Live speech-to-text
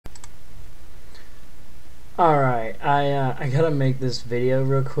Alright, I gotta make this video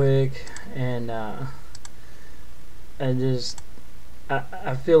real quick, and I just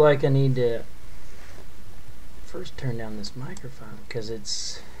I feel like I need to first turn down this microphone because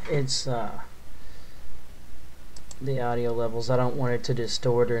it's the audio levels. I don't want it to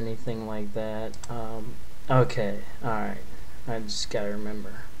distort or anything like that. Okay, alright, I just gotta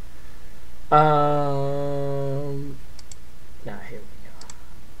remember. Now here we go.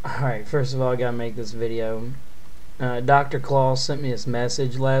 Alright, first of all, I gotta make this video. Dr. Claw sent me this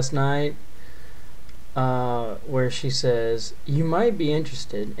message last night where she says, you might be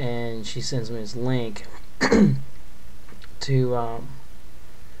interested, and she sends me this link to, I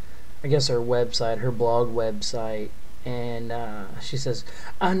guess her website, her blog website, and she says,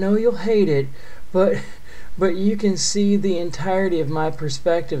 I know you'll hate it, but you can see the entirety of my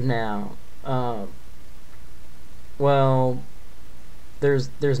perspective now. Well,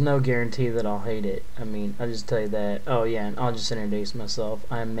 there's no guarantee that I'll hate it. I mean, I'll just tell you that. Oh yeah, and I'll just introduce myself.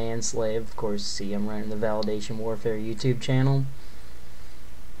 I'm Manslave, of course. See, I'm running the Validation Warfare YouTube channel.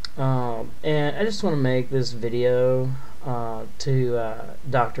 And I just want to make this video to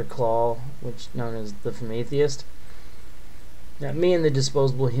Dr. Claw, which known as the Femitheist. Now, me and the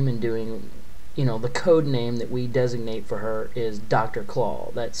Disposable Human Doing, you know, the code name that we designate for her is Dr. Claw.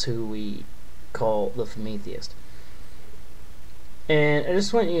 That's who we call the Femitheist. And I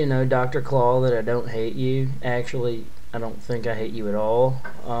just want you to know, Dr. Claw, that I don't hate you. Actually, I don't think I hate you at all.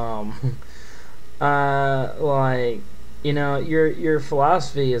 Like, you know, your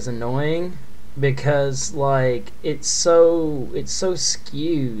philosophy is annoying because, like, it's so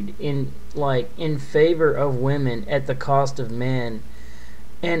skewed in favor of women at the cost of men,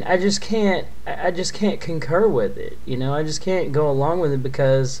 and I just can't concur with it. You know, I just can't go along with it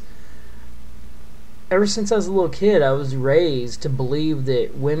because ever since I was a little kid, I was raised to believe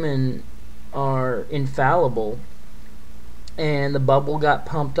that women are infallible, and the bubble got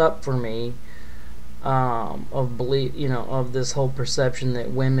pumped up for me of belief, you know, of this whole perception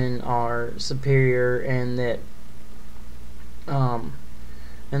that women are superior, and that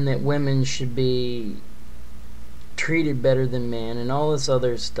women should be treated better than men, and all this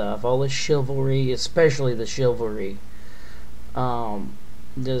other stuff, all this chivalry, especially the chivalry,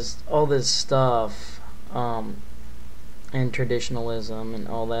 just all this stuff. And traditionalism and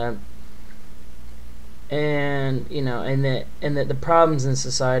all that, and you know, and that the problems in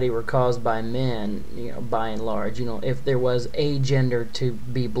society were caused by men, you know, by and large. You know, if there was a gender to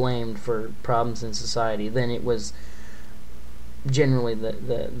be blamed for problems in society, then it was generally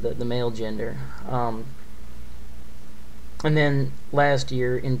the male gender. And then last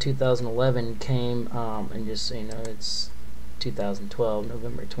year in 2011 came, and just so you know, it's 2012,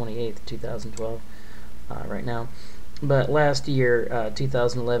 November 28th, 2012. Right now, but last year,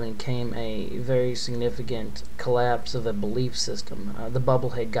 2011, came a very significant collapse of a belief system. The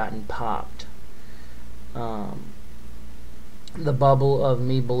bubble had gotten popped. The bubble of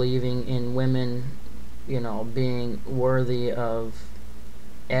me believing in women, you know, being worthy of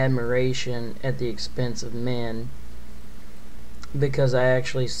admiration at the expense of men, because I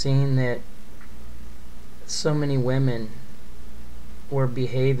actually seen that so many women were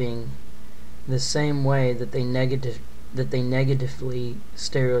behaving the same way that they negatively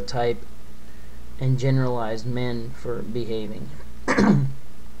stereotype and generalize men for behaving.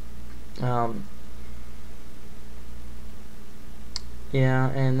 Yeah,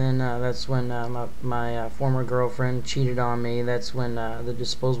 and then that's when my former girlfriend cheated on me. That's when the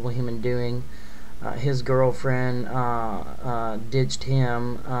Disposable Human Doing, his girlfriend ditched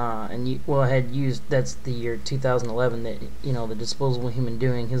him, and had used, that's the year 2011 that, you know, the Disposable Human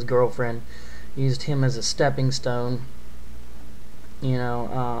Doing, his girlfriend used him as a stepping stone, you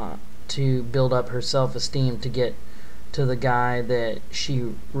know, to build up her self-esteem to get to the guy that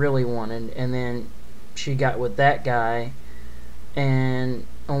she really wanted, and then she got with that guy and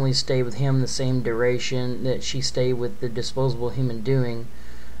only stayed with him the same duration that she stayed with the Disposable Human Doing,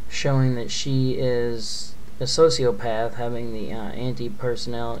 showing that she is a sociopath, having the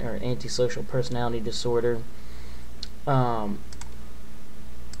anti-personality or antisocial personality disorder.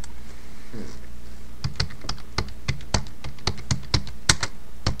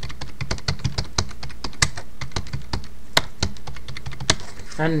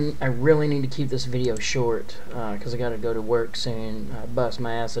 I really need to keep this video short because I gotta go to work soon, bust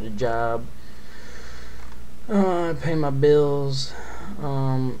my ass at a job, pay my bills.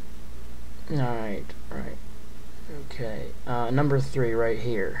 Alright, okay. Number 3 right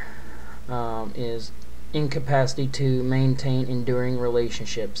here is incapacity to maintain enduring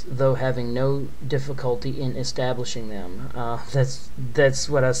relationships, though having no difficulty in establishing them. That's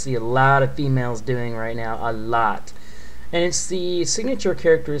what I see a lot of females doing right now, a lot, and it's the signature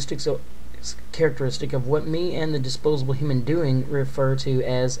characteristic of what me and the disposable human doing refer to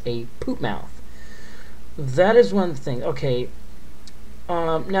as a poop mouth. That is one thing. Okay,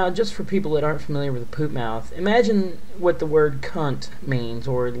 now just for people that aren't familiar with the poop mouth, imagine what the word cunt means,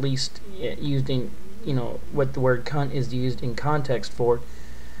 or at least used in, what the word cunt is used in context for.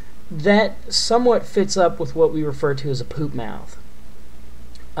 That somewhat fits up with what we refer to as a poop mouth.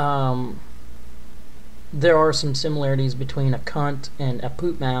 There are some similarities between a cunt and a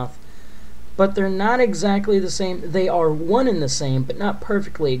poop mouth, but they're not exactly the same. They are one and the same, but not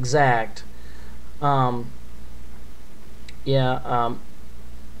perfectly exact. Let's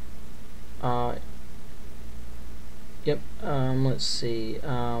see.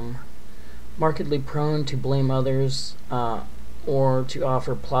 Markedly prone to blame others, or to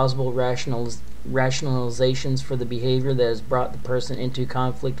offer plausible rationalizations for the behavior that has brought the person into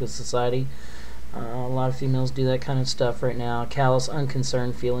conflict with society. A lot of females do that kind of stuff right now. Callous,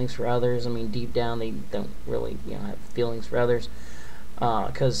 unconcerned feelings for others. I mean, deep down they don't really, have feelings for others,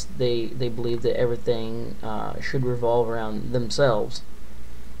 because they believe that everything should revolve around themselves.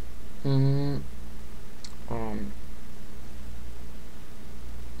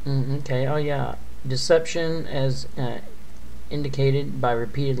 Okay. Oh yeah. Deception, as indicated by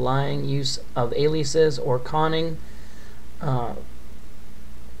repeated lying, use of aliases, or conning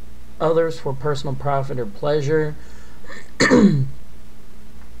others for personal profit or pleasure. Okay.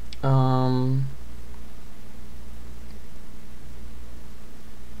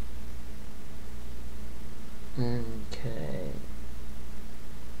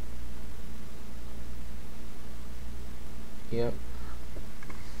 Yep.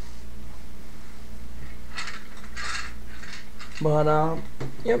 But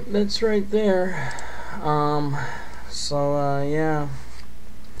yep, that's right there. Yeah.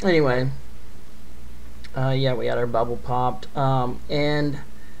 Anyway, yeah, we had our bubble popped. And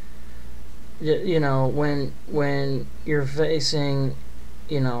when you're facing,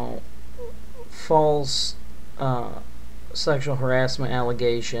 false sexual harassment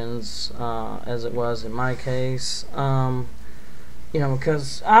allegations, as it was in my case,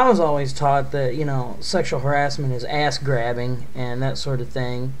 because I was always taught that, sexual harassment is ass grabbing and that sort of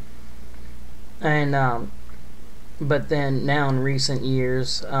thing. And, but then now in recent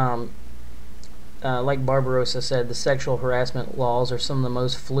years, like Barbarossa said, the sexual harassment laws are some of the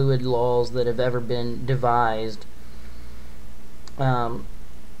most fluid laws that have ever been devised. They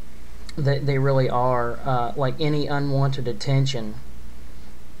really are, like any unwanted attention.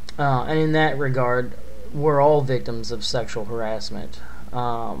 And in that regard, we're all victims of sexual harassment.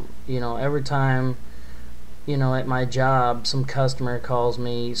 Every time, at my job, some customer calls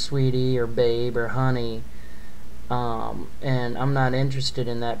me sweetie or babe or honey, and I'm not interested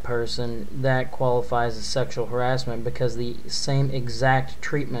in that person, that qualifies as sexual harassment, because the same exact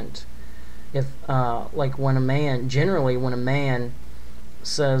treatment, if like when a man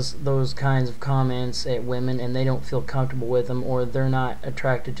says those kinds of comments at women and they don't feel comfortable with them, or they're not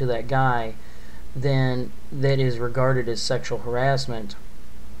attracted to that guy, then that is regarded as sexual harassment.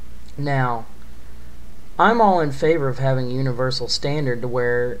 Now, I'm all in favor of having a universal standard to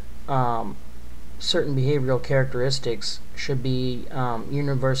where certain behavioral characteristics should be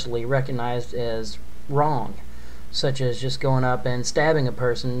universally recognized as wrong, such as just going up and stabbing a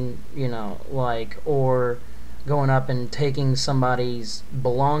person, or going up and taking somebody's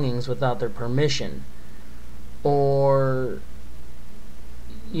belongings without their permission, or,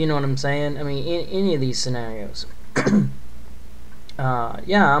 you know what I'm saying? I mean, in any of these scenarios.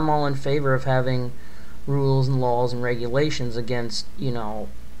 Yeah, I'm all in favor of having rules and laws and regulations against,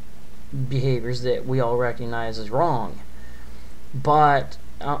 behaviors that we all recognize as wrong. But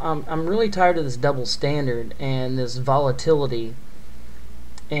I'm really tired of this double standard and this volatility,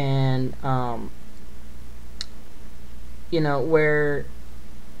 and where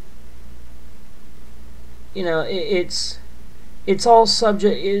it's all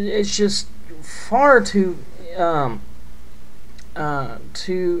subject. It's just far too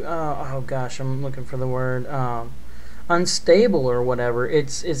oh gosh, I'm looking for the word, unstable or whatever.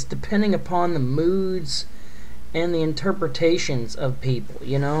 It's depending upon the moods and the interpretations of people.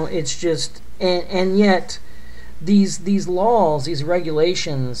 It's just, and yet these laws, these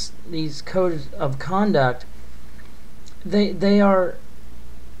regulations, these codes of conduct, they're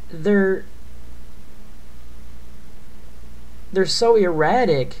so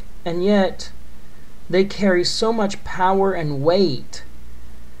erratic, and yet they carry so much power and weight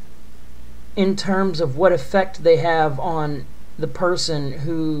in terms of what effect they have on the person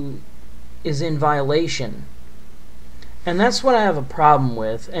who is in violation. And that's what I have a problem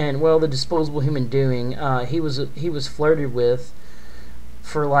with. And well, the disposable human doing, he was flirted with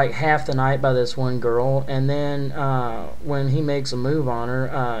for like half the night by this one girl, and then when he makes a move on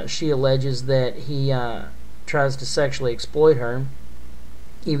her, she alleges that he tries to sexually exploit her,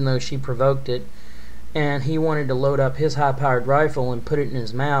 even though she provoked it. And he wanted to load up his high-powered rifle and put it in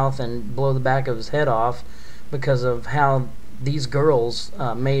his mouth and blow the back of his head off because of how these girls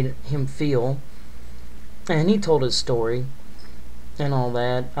made him feel. And he told his story and all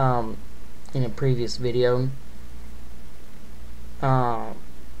that in a previous video.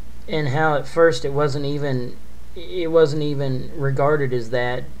 And how at first it wasn't even regarded as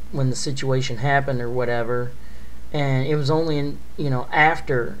that when the situation happened or whatever, and it was only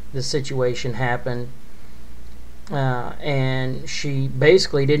after the situation happened, and she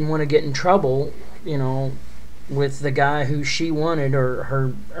basically didn't want to get in trouble with the guy who she wanted, or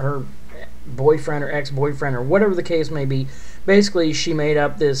her boyfriend or ex-boyfriend or whatever the case may be. Basically she made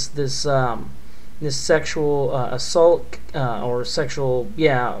up this sexual assault or sexual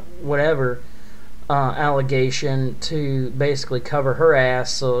whatever allegation to basically cover her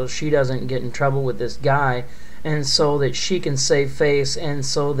ass so she doesn't get in trouble with this guy, and so that she can save face, and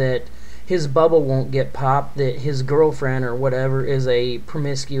so that his bubble won't get popped that his girlfriend or whatever is a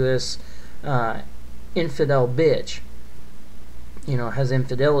promiscuous infidel bitch, has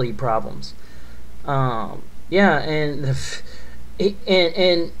infidelity problems. And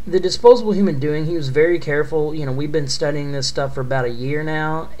the disposable human doing, he was very careful. We've been studying this stuff for about a year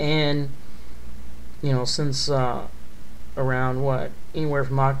now, and since around anywhere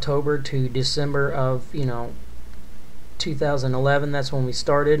from October to December of 2011. That's when we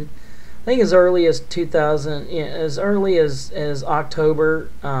started. I think as early as as October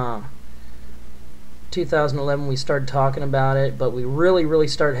 2011 we started talking about it, but we really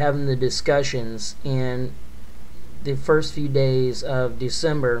started having the discussions in the first few days of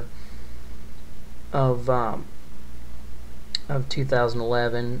December of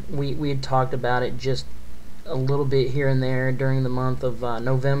 2011. We had talked about it just a little bit here and there during the month of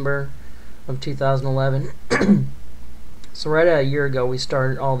November of 2011. So right at a year ago we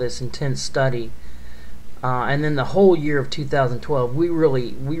started all this intense study, and then the whole year of 2012 we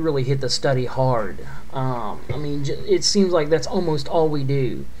really hit the study hard. I mean, it seems like that's almost all we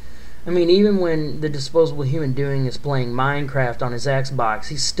do. I mean, even when the disposable human doing is playing Minecraft on his Xbox,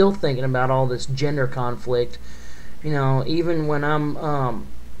 he's still thinking about all this gender conflict. Even when I'm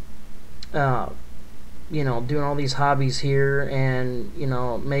doing all these hobbies here, and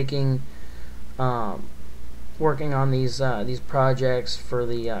making working on these projects for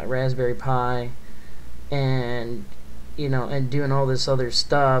the Raspberry Pi, and and doing all this other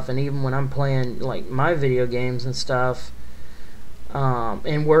stuff, and even when I'm playing like my video games and stuff,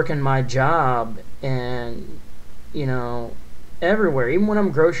 and working my job, and everywhere, even when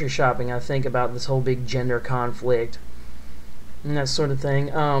I'm grocery shopping, I think about this whole big gender conflict and that sort of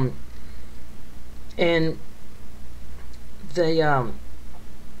thing. And they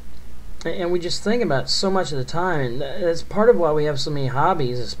and we just think about it so much of the time, and that's part of why we have so many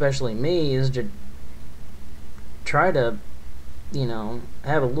hobbies, especially me, is to try to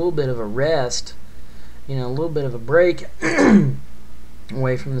have a little bit of a rest, a little bit of a break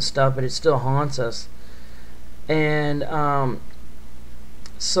away from the stuff, but it still haunts us. And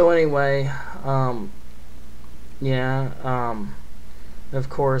so anyway, of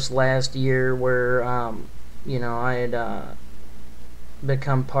course last year, where I had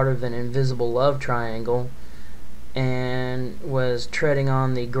become part of an invisible love triangle and was treading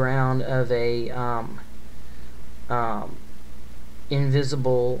on the ground of a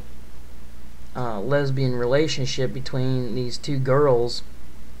invisible lesbian relationship between these two girls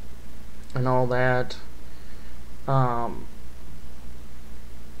and all that,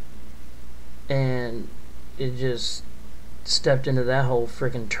 and it just stepped into that whole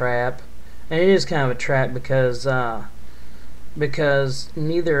freaking trap. And it is kind of a trap because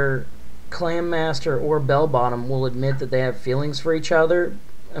neither Clam Master or Bell Bottom will admit that they have feelings for each other.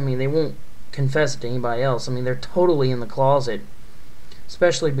 I mean, they won't confess it to anybody else. I mean, they're totally in the closet,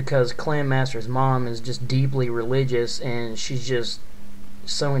 especially because Clam Master's mom is just deeply religious, and she's just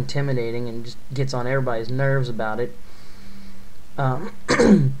so intimidating and just gets on everybody's nerves about it.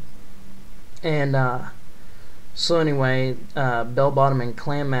 So anyway, Bell Bottom and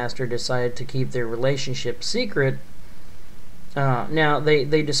Clam Master decided to keep their relationship secret. Now they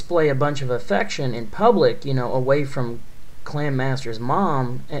display a bunch of affection in public, away from Clam Master's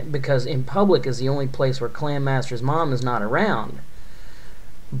mom, because in public is the only place where Clam Master's mom is not around.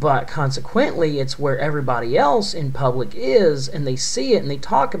 but consequently it's where everybody else in public is, and they see it and they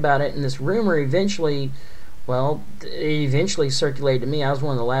talk about it, and this rumor eventually, well, it eventually circulated to me. I was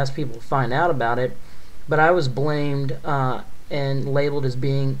one of the last people to find out about it, but I was blamed and labeled as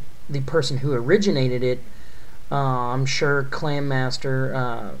being the person who originated it. I'm sure Clan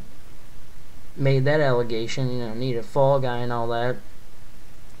Master made that allegation, need a fall guy and all that.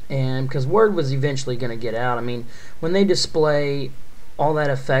 And because word was eventually going to get out. I mean, when they display all that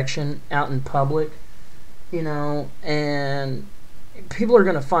affection out in public, and people are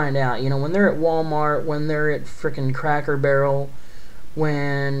going to find out, when they're at Walmart, when they're at frickin' Cracker Barrel,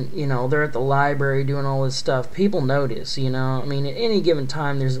 when, they're at the library doing all this stuff, people notice, I mean, at any given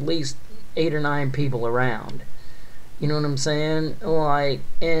time, there's at least 8 or 9 people around. You know what I'm saying?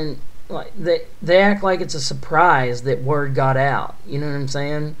 They act like it's a surprise that word got out. You know what I'm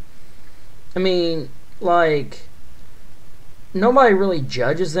saying? I mean, nobody really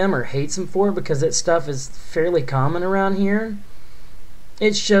judges them or hates them for it because that stuff is fairly common around here.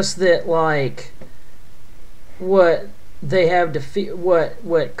 It's just that, what they have to fear,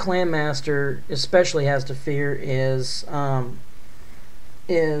 what Clan Master especially has to fear is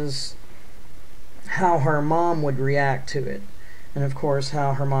how her mom would react to it. And of course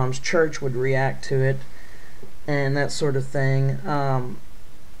how her mom's church would react to it and that sort of thing.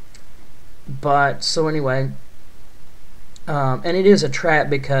 But so anyway, and it is a trap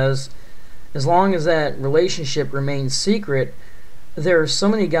because as long as that relationship remains secret, there are so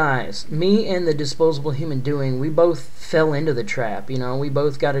many guys, me and the disposable human doing, we both fell into the trap. We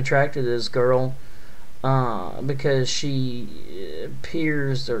both got attracted to this girl because she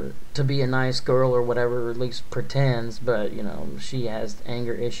appears to be a nice girl or whatever, or at least pretends, but she has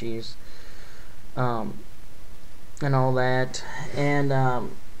anger issues and all that, and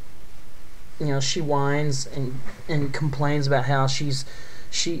she whines and complains about how she's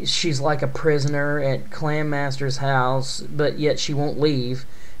like a prisoner at Clan Master's house, but yet she won't leave.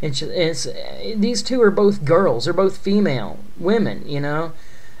 These two are both girls, they're both female women,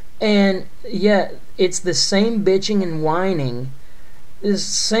 and yet it's the same bitching and whining,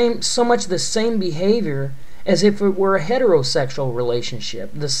 so much the same behavior as if it were a heterosexual relationship.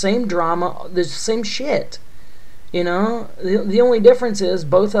 The same drama, the same shit. The only difference is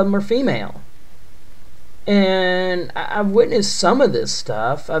both of them are female. And I've witnessed some of this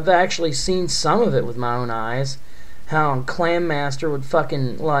stuff. I've actually seen some of it with my own eyes. How Clan Master would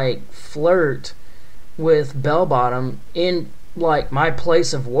fucking flirt with Bell Bottom in my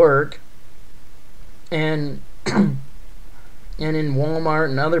place of work, and and in Walmart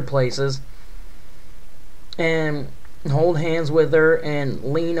and other places, and hold hands with her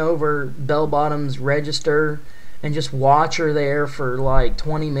and lean over Bell Bottom's register and just watch her there for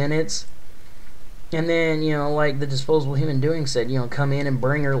 20 minutes. And then, like the disposable human doing said, come in and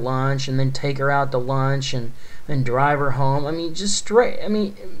bring her lunch and then take her out to lunch and then drive her home. I mean,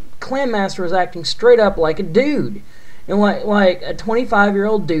 Clan Master was acting straight up like a dude. And like a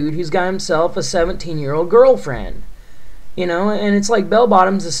 25-year-old dude who's got himself a 17-year-old girlfriend. And it's like Bell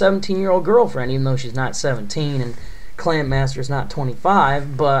Bottom's a 17-year-old girlfriend, even though she's not 17 and Clan Master's not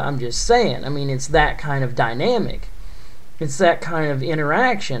 25. But I'm just saying, I mean, it's that kind of dynamic. It's that kind of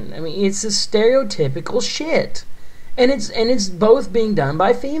interaction. I mean, it's this stereotypical shit. And it's both being done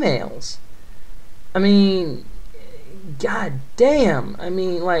by females. I mean, god damn. I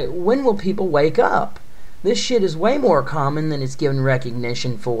mean, when will people wake up? This shit is way more common than it's given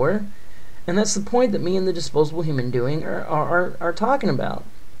recognition for. And that's the point that me and the disposable human doing are talking about.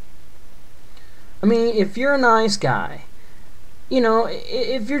 I mean, if you're a nice guy,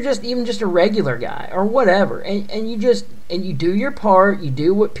 if you're even just a regular guy or whatever, and you do your part, you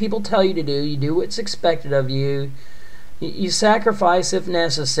do what people tell you to do, you do what's expected of you, you sacrifice if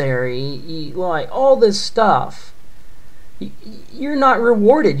necessary, you all this stuff, you're not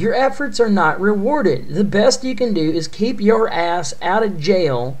rewarded. Your efforts are not rewarded. The best you can do is keep your ass out of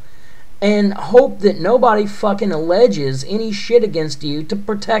jail and hope that nobody fucking alleges any shit against you to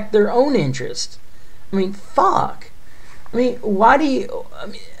protect their own interest. I mean, fuck. I mean,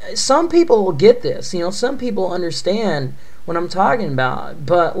 some people will get this. Some people understand what I'm talking about,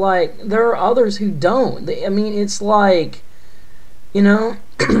 but there are others who don't. It's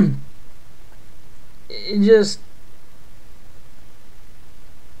it just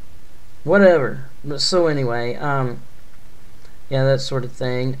whatever. So anyway, yeah, that sort of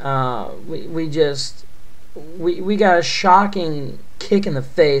thing. We got a shocking kick in the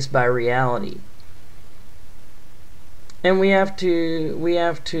face by reality. And we have to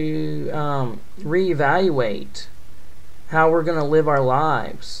reevaluate how we're going to live our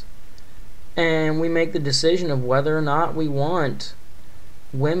lives, and we make the decision of whether or not we want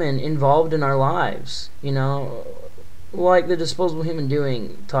women involved in our lives, you know, like the disposable human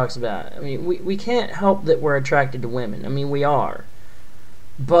doing talks about. I mean, we can't help that we're attracted to women. I mean, we are.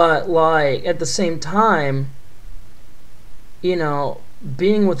 But, like, at the same time, you know,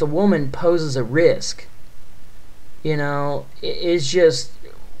 being with a woman poses a risk. You know, it's just,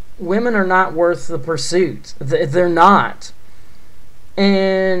 women are not worth the pursuit. They're not.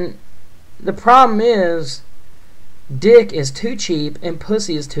 And the problem is, dick is too cheap and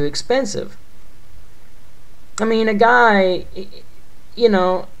pussy is too expensive. I mean, a guy, you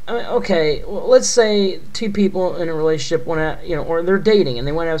know, okay, well, let's say two people in a relationship want to, you know, or they're dating and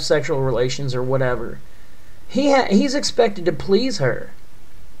they want to have sexual relations or whatever. He's expected to please her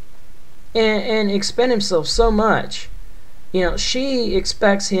and expend himself so much. You know, she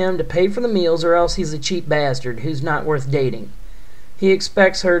expects him to pay for the meals or else he's a cheap bastard who's not worth dating. He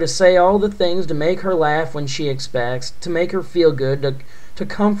expects her to say all the things to make her laugh when she expects, to make her feel good, to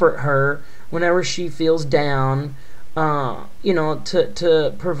comfort her whenever she feels down, you know,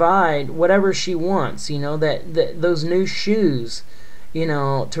 to provide whatever she wants, you know, that those new shoes, you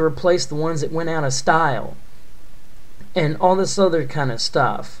know, to replace the ones that went out of style, and all this other kind of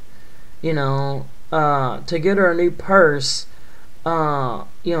stuff, you know, to get her a new purse, you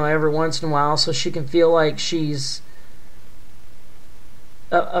know, every once in a while so she can feel like she's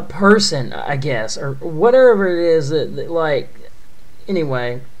a person, I guess, or whatever it is that like,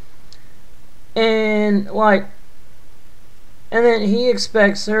 anyway. And, like, and then he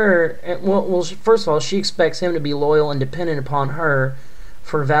expects her, well, first of all, she expects him to be loyal and dependent upon her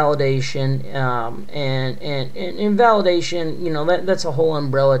for validation, and validation, you know, that's a whole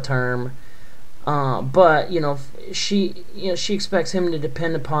umbrella term, but, you know, she expects him to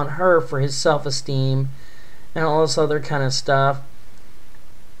depend upon her for his self-esteem and all this other kind of stuff.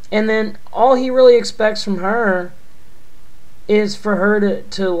 And then all he really expects from her is for her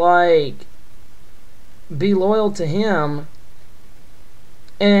to like, be loyal to him,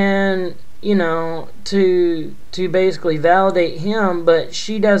 and, you know, to basically validate him, but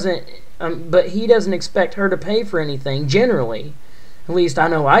she doesn't, but he doesn't expect her to pay for anything, generally. At least I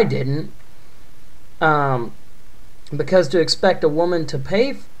know I didn't. Because to expect a woman to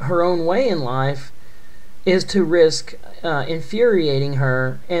pay her own way in life is to risk infuriating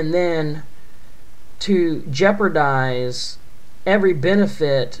her, and then to jeopardize every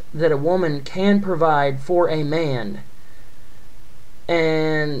benefit that a woman can provide for a man.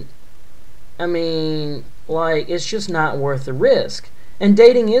 And, I mean, like, it's just not worth the risk. And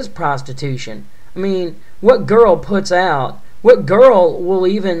dating is prostitution. I mean, what girl puts out, what girl will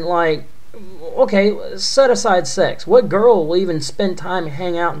even, like, okay, set aside sex, what girl will even spend time and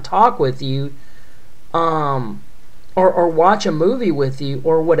hang out and talk with you, or watch a movie with you,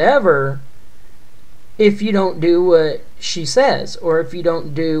 or whatever, if you don't do what she says, or if you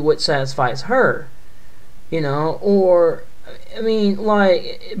don't do what satisfies her, you know, or, I mean,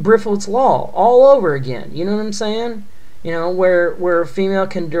 like, Brifflett's Law, all over again, you know what I'm saying? You know, where a female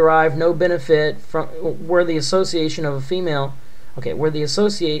can derive no benefit from, where the association of a female, okay, where the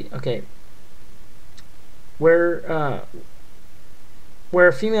associate, okay, where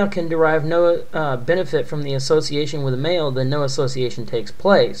a female can derive no benefit from the association with a male, then no association takes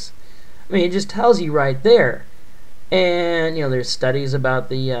place. I mean, it just tells you right there. And, you know, there's studies about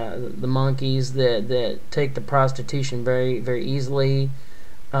the monkeys that take the prostitution very, very easily.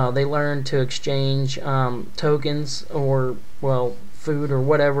 They learn to exchange tokens, or, well, food or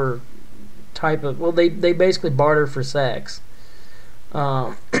whatever type of, well, they basically barter for sex.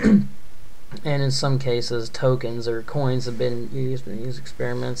 And in some cases, tokens or coins have been used in these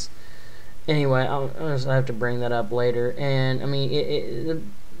experiments. Anyway, I'll just have to bring that up later. And, I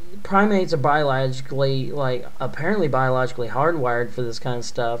mean, primates are biologically, like, apparently biologically hardwired for this kind of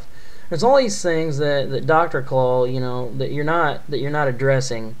stuff. There's all these things that Dr. Claw, you know, that you're not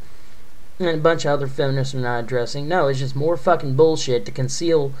addressing, and a bunch of other feminists are not addressing. No, it's just more fucking bullshit to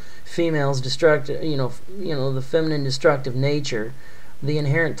conceal females' destructive, you know, the feminine destructive nature, the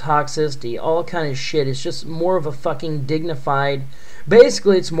inherent toxicity, all kind of shit. It's just more of a fucking dignified,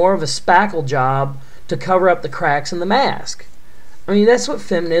 basically it's more of a spackle job to cover up the cracks in the mask. I mean, that's what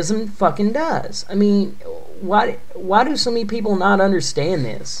feminism fucking does. I mean, why do so many people not understand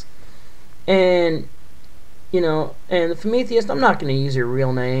this? And, you know, and the Femitheist, I'm not going to use your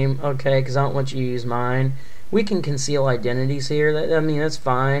real name, okay, because I don't want you to use mine. We can conceal identities here. I mean, that's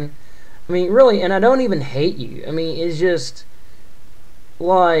fine. I mean, really, and I don't even hate you. I mean, it's just,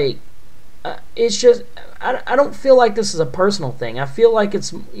 like, it's just, I don't feel like this is a personal thing. I feel like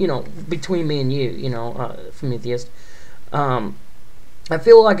it's, you know, between me and you, you know, Femitheist. I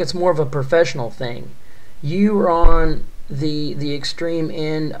feel like it's more of a professional thing. You are on the extreme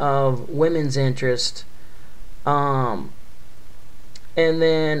end of women's interest, um, and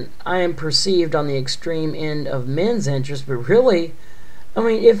then I am perceived on the extreme end of men's interest. But really, I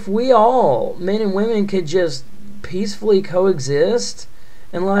mean, if we all, men and women, could just peacefully coexist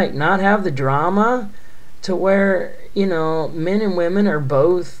and like not have the drama, to where, you know, men and women are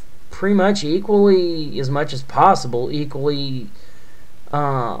both pretty much equally, as much as possible, equally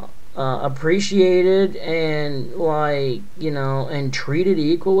appreciated and, like, you know, and treated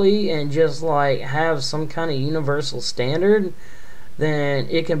equally, and just like have some kind of universal standard, then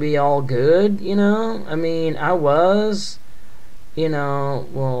it can be all good, you know. I mean, you know,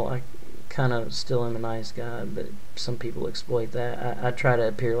 well, I kind of still am a nice guy, but some people exploit that. I try to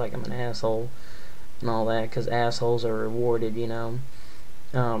appear like I'm an asshole and all that, because assholes are rewarded, you know.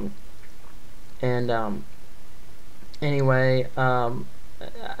 Um, and anyway,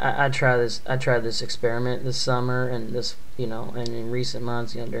 I tried this experiment this summer, and this, you know, and in recent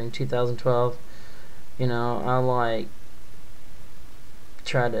months, you know, during 2012, you know, I like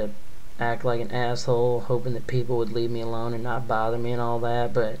tried to act like an asshole, hoping that people would leave me alone and not bother me and all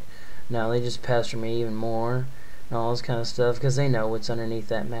that. But no, they just pester me even more and all this kind of stuff, because they know what's underneath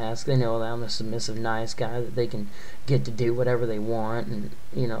that mask. They know that I'm a submissive, nice guy, that they can get to do whatever they want, and,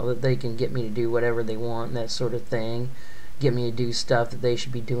 you know, that they can get me to do whatever they want and that sort of thing, get me to do stuff that they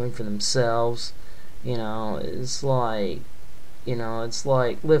should be doing for themselves. You know, it's like,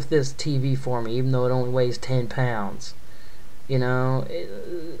 lift this TV for me, even though it only weighs 10 pounds. You know,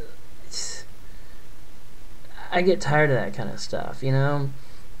 I get tired of that kind of stuff, you know,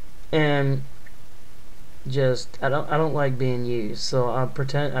 and just I don't like being used. So I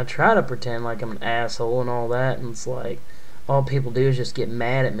try to pretend like I'm an asshole and all that, and it's like all people do is just get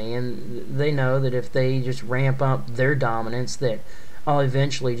mad at me, and they know that if they just ramp up their dominance, that I'll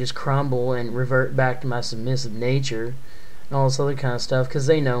eventually just crumble and revert back to my submissive nature and all this other kind of stuff, because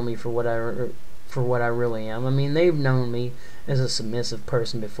they know me for what I really am. I mean, they've known me as a submissive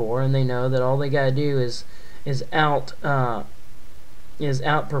person before, and they know that all they gotta do is outperform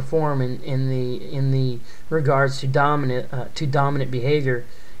in the regards to dominant behavior.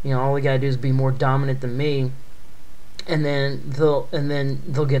 You know, all they gotta do is be more dominant than me, and then they'll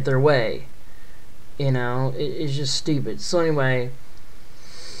get their way. You know, it's just stupid. So anyway,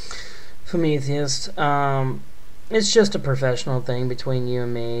 Femitheist, it's just a professional thing between you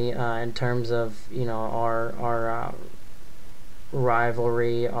and me, in terms of, you know, our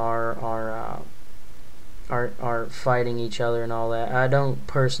rivalry, our fighting each other and all that. I don't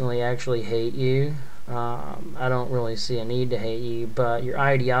personally actually hate you. I don't really see a need to hate you, but your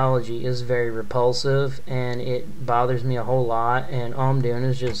ideology is very repulsive, and it bothers me a whole lot, and all I'm doing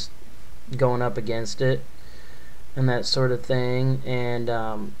is just going up against it and that sort of thing.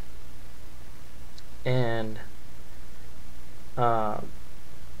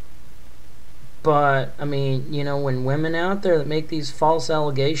 But I mean, you know, when women out there that make these false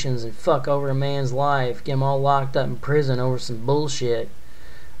allegations and fuck over a man's life, get him all locked up in prison over some bullshit,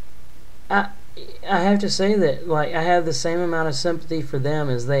 I have to say that, like, I have the same amount of sympathy for them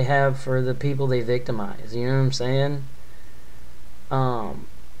as they have for the people they victimize. You know what I'm saying?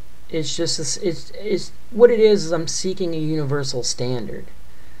 It's just it's what it is I'm seeking a universal standard,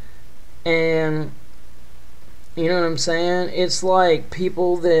 and you know what I'm saying? It's like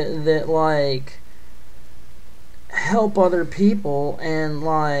people that like help other people and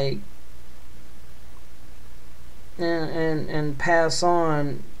like and pass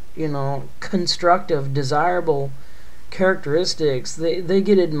on, you know, constructive, desirable characteristics. They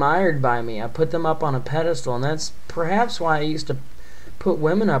get admired by me. I put them up on a pedestal, and that's perhaps why I used to put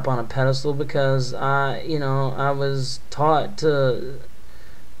women up on a pedestal, because I was taught to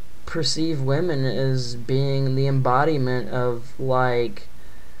perceive women as being the embodiment of like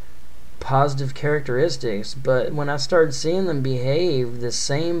positive characteristics. But when I started seeing them behave the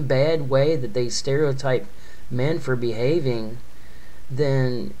same bad way that they stereotype men for behaving,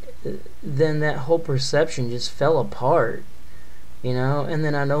 then that whole perception just fell apart, you know. And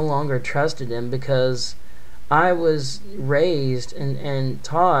then I no longer trusted him, because I was raised and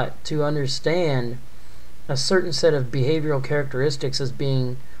taught to understand a certain set of behavioral characteristics as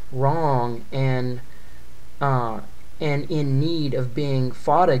being wrong and in need of being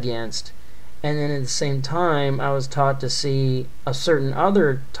fought against. And then at the same time, I was taught to see a certain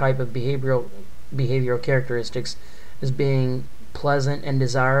other type of behavioral characteristics as being pleasant and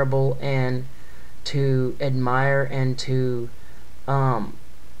desirable, and to admire and to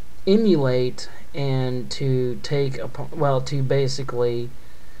emulate, and to to basically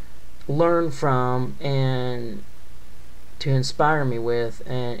learn from, and to inspire me with,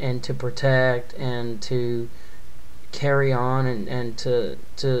 and to protect, and to carry on and to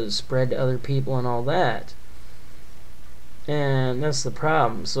spread to other people and all that. And that's the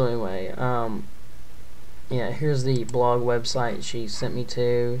problem. So anyway, yeah, here's the blog website she sent me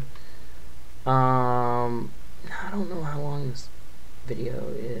to. I don't know how long this video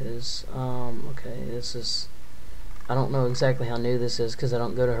is. Okay, this is, I don't know exactly how new this is because I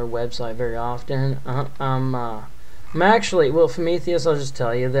don't go to her website very often. I'm actually, well, Femitheist, I'll just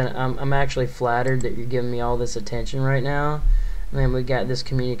tell you that I'm actually flattered that you're giving me all this attention right now. And then we got this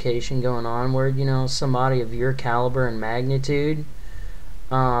communication going on where, you know, somebody of your caliber and magnitude,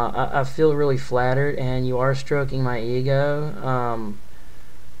 I feel really flattered, and you are stroking my ego,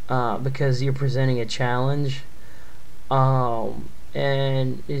 because you're presenting a challenge.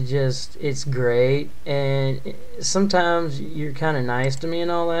 And it's great, and sometimes you're kind of nice to me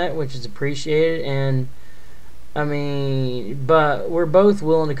and all that, which is appreciated. And I mean, but we're both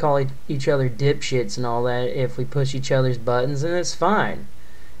willing to call each other dipshits and all that if we push each other's buttons, and it's fine,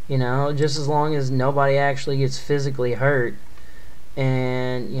 you know, just as long as nobody actually gets physically hurt,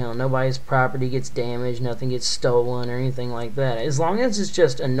 and, you know, nobody's property gets damaged, nothing gets stolen or anything like that. As long as it's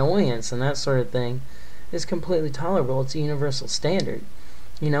just annoyance and that sort of thing, it's completely tolerable. It's a universal standard,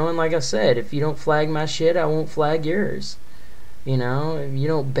 you know. And like I said, if you don't flag my shit, I won't flag yours. You know, if you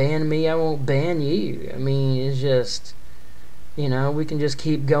don't ban me, I won't ban you. I mean, it's just, you know, we can just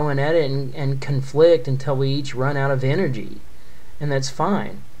keep going at it and conflict until we each run out of energy, and that's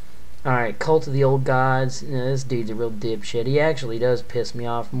fine. Alright, Cult of the Old Gods. You know, this dude's a real dipshit. He actually does piss me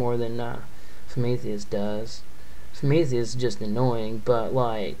off more than Femitheist does. Femitheist is just annoying, but,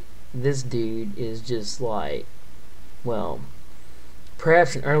 like, this dude is just, like, well,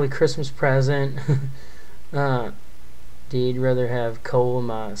 perhaps an early Christmas present. Dude, rather have coal in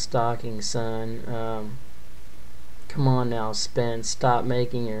my stocking, son. Come on now, Spence. Stop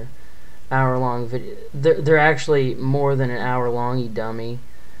making your hour-long video. They're actually more than an hour long, you dummy.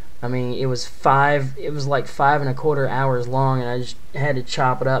 I mean, it was like 5.25 hours long, and I just had to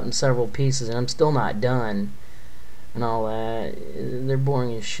chop it up in several pieces, and I'm still not done and all that. They're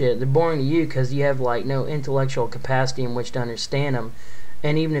boring as shit. They're boring to you because you have, like, no intellectual capacity in which to understand them.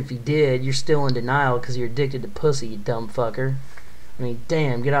 And even if you did, you're still in denial because you're addicted to pussy, you dumb fucker. I mean,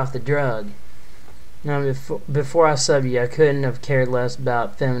 damn, get off the drug. Now, before I sub you, I couldn't have cared less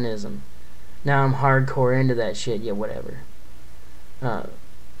about feminism. Now I'm hardcore into that shit. Yeah, whatever.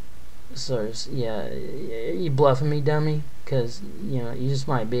 So, yeah, you bluffing me, dummy? Because, you know, you just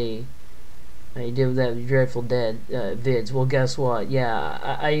might be. You did with that Dreadful Dead vids. Well, guess what?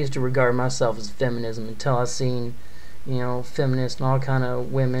 Yeah, I used to regard myself as feminism until I seen, you know, feminists and all kind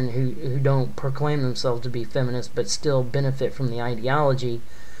of women who don't proclaim themselves to be feminists but still benefit from the ideology.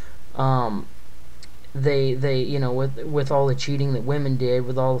 They you know, with all the cheating that women did,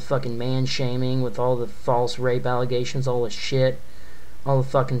 with all the fucking man shaming, with all the false rape allegations, all the shit, all the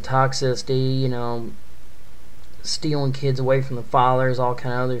fucking toxicity, you know, stealing kids away from the fathers, all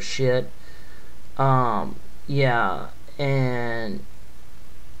kind of other shit. Yeah, and,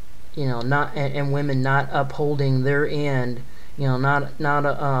 you know, not, and women not upholding their end, you know,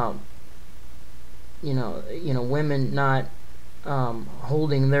 women not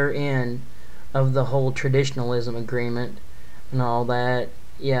holding their end of the whole traditionalism agreement and all that.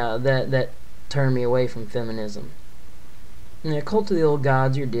 Yeah, that turned me away from feminism. Yeah, Cult of the Old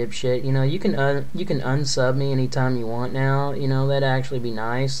Gods, you're dipshit. You know, you can unsub me anytime you want now. You know, that'd actually be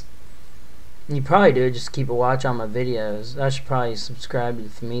nice. You probably do just keep a watch on my videos. I should probably subscribe to the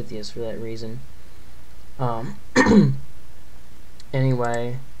Femitheist for that reason.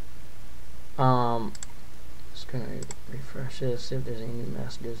 Anyway, just gonna refresh this, see if there's any new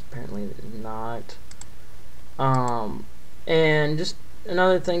messages. Apparently there's not. And just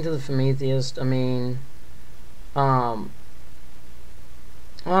another thing to the Femitheist. I mean,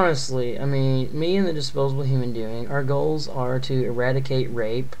 honestly, I mean, me and the Disposable Human Doing, our goals are to eradicate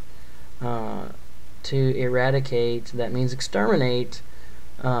rape. To eradicate, that means exterminate,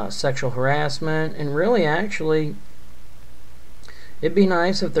 sexual harassment, and really, actually, it'd be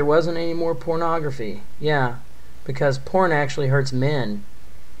nice if there wasn't any more pornography. Yeah, because porn actually hurts men.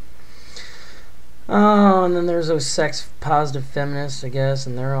 Oh, and then there's those sex-positive feminists, I guess,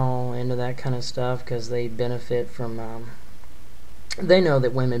 and they're all into that kind of stuff because they benefit from, they know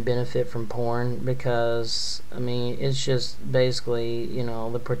that women benefit from porn because, I mean, it's just basically, you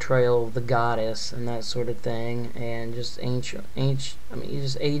know, the portrayal of the goddess and that sort of thing, and just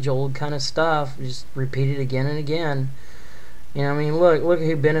just age-old kind of stuff, just repeated again and again. You know, I mean, look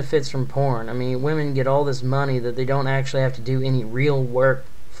who benefits from porn. I mean, women get all this money that they don't actually have to do any real work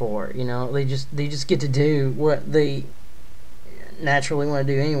for. You know, they just get to do what they naturally want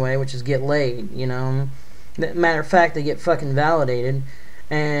to do anyway, which is get laid. You know. Matter of fact, they get fucking validated,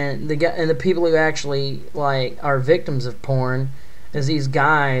 and the people who actually like are victims of porn is these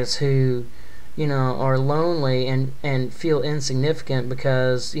guys who, are lonely and feel insignificant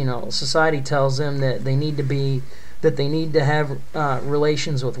because society tells them that they need to have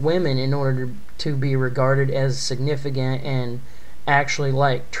relations with women in order to be regarded as significant and actually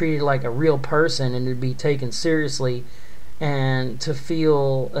like treated like a real person and to be taken seriously and to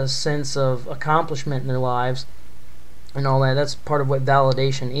feel a sense of accomplishment in their lives and all that. That's part of what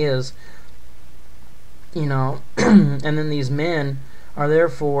validation is, and then these men are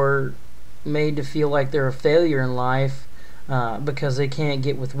therefore made to feel like they're a failure in life because they can't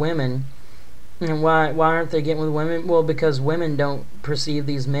get with women. And why aren't they getting with women? Well, because women don't perceive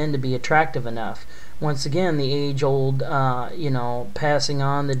these men to be attractive enough. Once again, the age-old, passing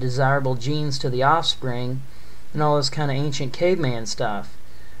on the desirable genes to the offspring and all this kind of ancient caveman stuff.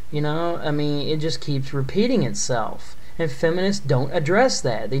 It just keeps repeating itself. And feminists don't address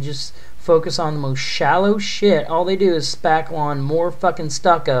that. They just focus on the most shallow shit. All they do is spackle on more fucking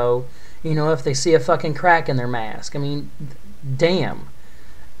stucco, if they see a fucking crack in their mask. Damn.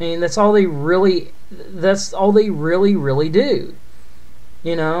 That's all they really do.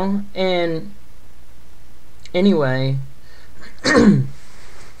 And anyway, and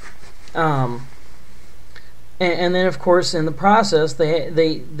then of course in the process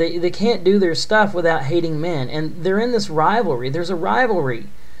they can't do their stuff without hating men, and they're in this rivalry. There's a rivalry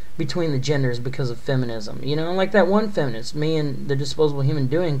between the genders because of feminism. Like that one feminist, me and the Disposable Human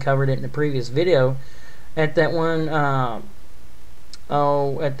Doing covered it in a previous video, at that one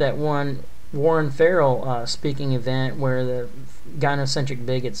Warren Farrell speaking event where the gynocentric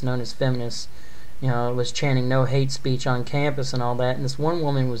bigots known as feminists was chanting no hate speech on campus and all that. And this one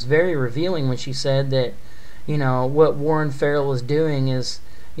woman was very revealing when she said that what Warren Farrell is doing is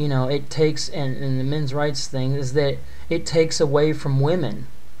it takes, and the men's rights thing is that it takes away from women.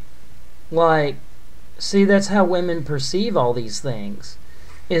 Like, see, that's how women perceive all these things,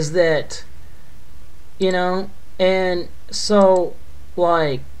 is that and so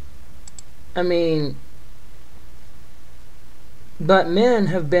like but men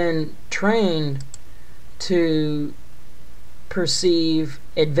have been trained to perceive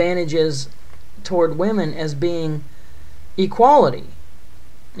advantages toward women as being equality.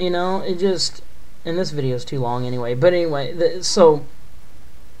 It just, and this video is too long anyway, but anyway, so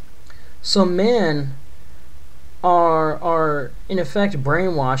men are in effect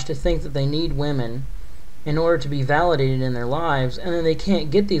brainwashed to think that they need women in order to be validated in their lives, and then they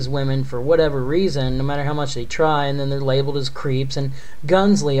can't get these women for whatever reason, no matter how much they try, and then they're labeled as creeps. And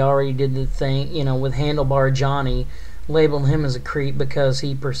Gunsley already did the thing, with Handlebar Johnny, labeled him as a creep because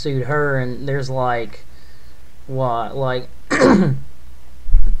he pursued her, and there's like maybe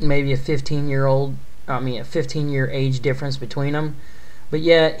a 15-year age difference between them, but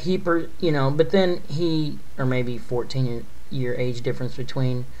yet or maybe 14-year age difference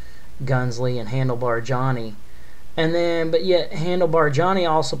between Gunsley and Handlebar Johnny, but yet Handlebar Johnny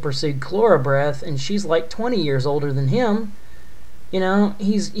also pursued Clora Breath, and she's like 20 years older than him.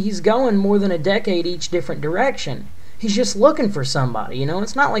 He's going more than a decade each different direction. He's just looking for somebody.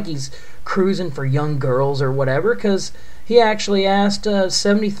 It's not like he's cruising for young girls or whatever, because he actually asked a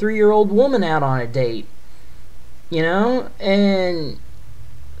 73-year-old woman out on a date. And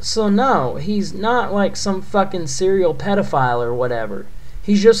so no, he's not like some fucking serial pedophile or whatever.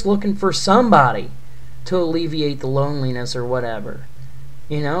 He's just looking for somebody to alleviate the loneliness or whatever.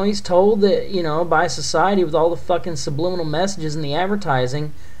 He's told that, by society with all the fucking subliminal messages in the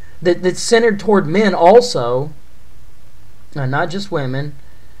advertising that's centered toward men also, not just women.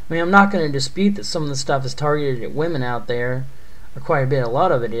 I'm not going to dispute that some of the stuff is targeted at women out there, or quite a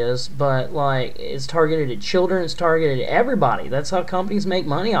lot of it is, but like, it's targeted at children, it's targeted at everybody. That's how companies make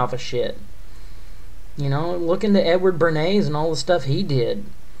money off of shit. Look into Edward Bernays and all the stuff he did.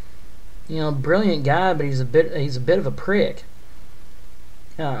 Brilliant guy, but he's a bit of a prick.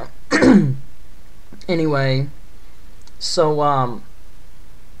 Anyway,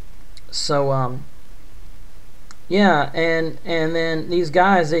 yeah, and then these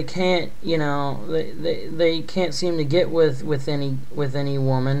guys, they can't, they can't seem to get with any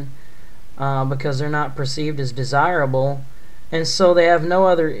woman because they're not perceived as desirable. And so they have no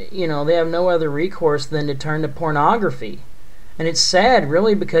other recourse than to turn to pornography. And it's sad,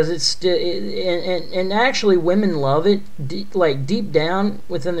 really, because it's still, and actually women love it, like deep down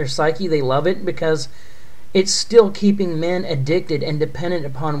within their psyche, they love it because it's still keeping men addicted and dependent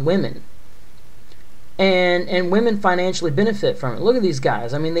upon women. And women financially benefit from it. Look at these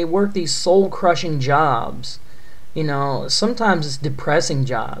guys. They work these soul-crushing jobs. Sometimes it's depressing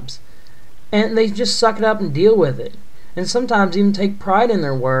jobs. and they just suck it up and deal with it, and sometimes even take pride in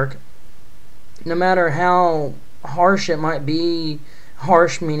their work, no matter how harsh it might be.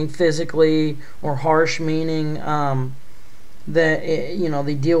 Harsh meaning physically, or harsh meaning that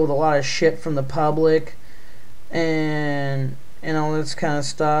they deal with a lot of shit from the public and all this kind of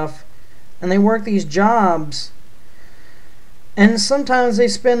stuff, and they work these jobs, and sometimes they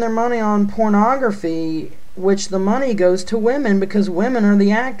spend their money on pornography, which the money goes to women because women are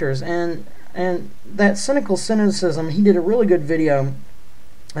the actors. And that cynical cynicism, he did a really good video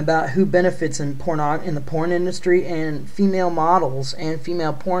about who benefits in the porn industry, and female models and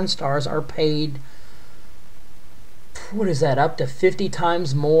female porn stars are paid, what is that, up to 50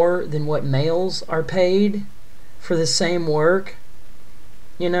 times more than what males are paid for the same work.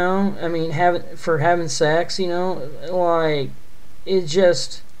 I mean, for having sex, like, it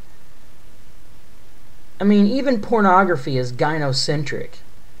just, I mean, even pornography is gynocentric.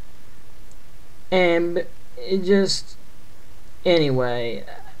 And it just, anyway,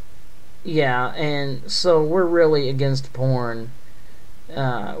 yeah, and so we're really against porn.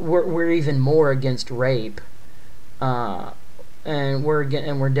 We're even more against rape. And we're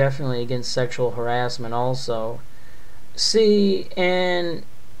definitely against sexual harassment also. See, and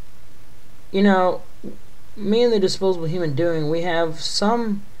me and the Disposable Human Doing, we have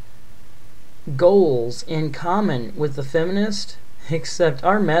some goals in common with the feminist, except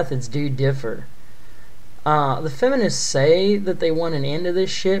our methods do differ. The feminists say that they want an end to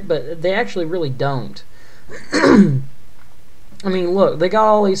this shit, but they actually really don't. I mean, look, they got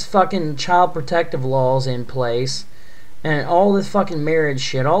all these fucking child protective laws in place, and all this fucking marriage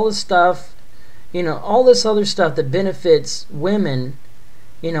shit, all this stuff, all this other stuff that benefits women,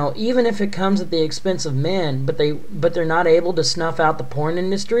 even if it comes at the expense of men, but they're not able to snuff out the porn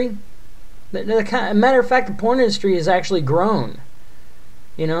industry. Matter of fact, the porn industry has actually grown.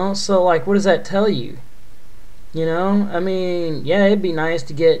 So, like, what does that tell you? I mean, yeah, it'd be nice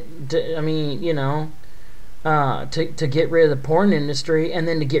to get, to get rid of the porn industry, and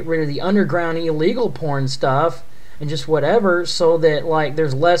then to get rid of the underground illegal porn stuff and just whatever, so that, like,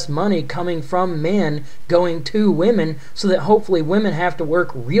 there's less money coming from men going to women, so that hopefully women have to work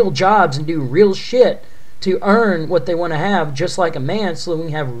real jobs and do real shit to earn what they want to have, just like a man, so that we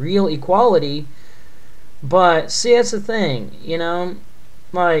can have real equality. But see, that's the thing,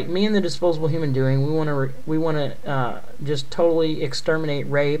 like, me and the Disposable Human Doing, we want to just totally exterminate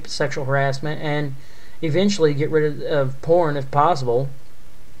rape, sexual harassment, and eventually get rid of porn if possible.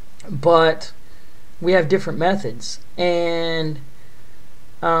 But we have different methods, and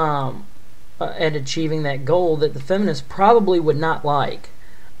at achieving that goal that the feminists probably would not like.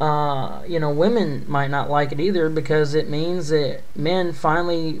 Women might not like it either, because it means that men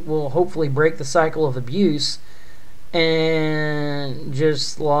finally will hopefully break the cycle of abuse and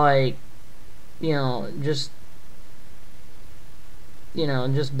just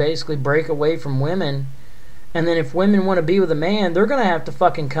basically break away from women. And then if women want to be with a man, they're going to have to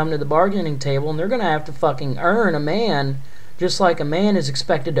fucking come to the bargaining table, and they're going to have to fucking earn a man just like a man is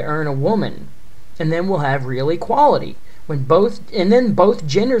expected to earn a woman. And then we'll have real equality. Then both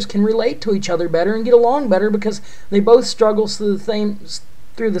genders can relate to each other better and get along better, because they both struggle through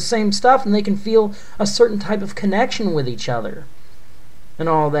the same stuff, and they can feel a certain type of connection with each other and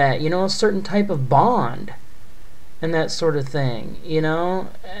all that, a certain type of bond and that sort of thing,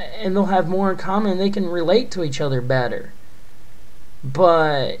 and they'll have more in common, and they can relate to each other better.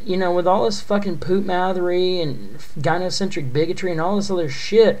 But with all this fucking poop mouthy and gynocentric bigotry and all this other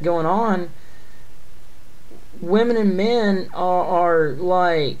shit going on, women and men are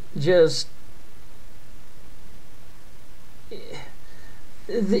like, just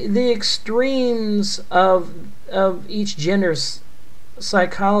the extremes of each gender's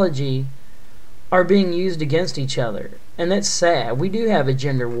psychology are being used against each other, and that's sad. We do have a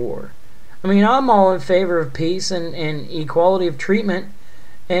gender war. I mean, I'm all in favor of peace and equality of treatment,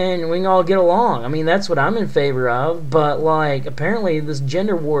 and we can all get along. I mean, that's what I'm in favor of, but, like, apparently this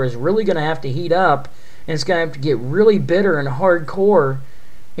gender war is really going to have to heat up, and it's going to have to get really bitter and hardcore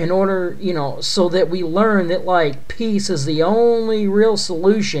in order, so that we learn that, like, peace is the only real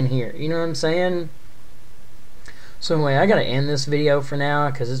solution here. You know what I'm saying? So anyway, I gotta end this video for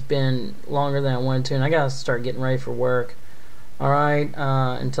now, because it's been longer than I wanted to, and I gotta start getting ready for work. Alright,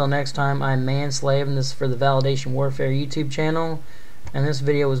 until next time, I'm Manslave, and this is for the Validation Warfare YouTube channel, and this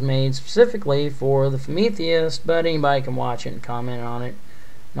video was made specifically for the Femitheist, but anybody can watch it and comment on it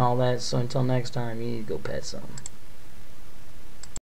and all that. So until next time, you need to go pet something.